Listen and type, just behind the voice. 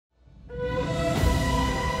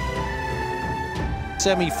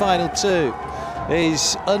Semi-final 2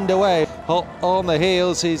 is underway. Hot on the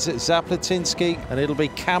heels is Zaplatinsky, and it'll be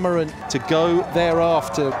Cameron to go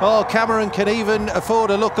thereafter. Oh, Cameron can even afford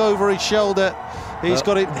a look over his shoulder. He's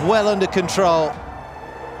got it well under control.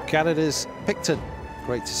 Canada's Picton.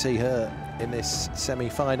 Great to see her in this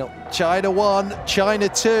semi-final. China 1, China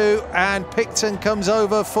 2, and Picton comes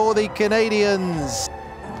over for the Canadians.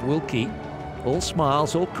 Wilkie, all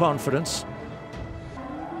smiles, all confidence.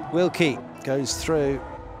 Wilkie goes through.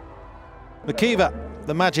 McKeever,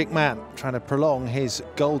 the magic man, trying to prolong his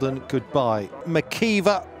golden goodbye.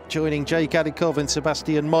 McKeever joining Jay Gadikov and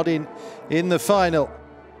Sebastian Modin in the final.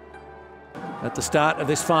 At the start of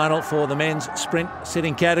this final for the men's sprint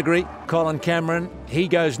sitting category, Colin Cameron, he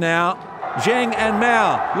goes now. Zheng and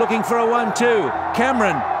Mao looking for a 1-2.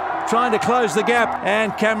 Cameron trying to close the gap,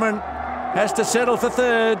 and Cameron has to settle for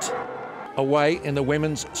third. Away in the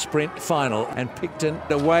women's sprint final, and Picton,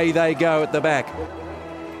 away they go at the back.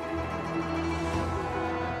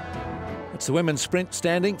 It's the women's sprint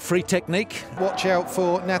standing, free technique. Watch out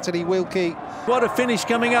for Natalie Wilkie. What a finish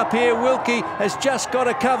coming up here. Wilkie has just got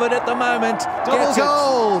it covered at the moment. Double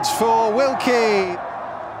gold for Wilkie.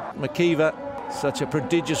 McKeever, such a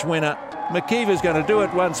prodigious winner. McKeever's going to do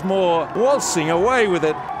it once more, waltzing away with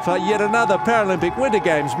it for yet another Paralympic Winter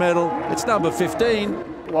Games medal. It's number 15.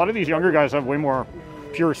 A lot of these younger guys have way more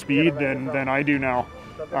pure speed than I do now.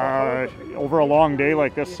 Over a long day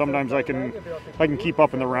like this, sometimes I can keep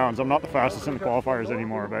up in the rounds. I'm not the fastest in the qualifiers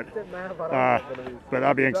anymore, but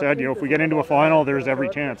that being said, if we get into a final, there's every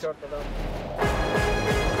chance.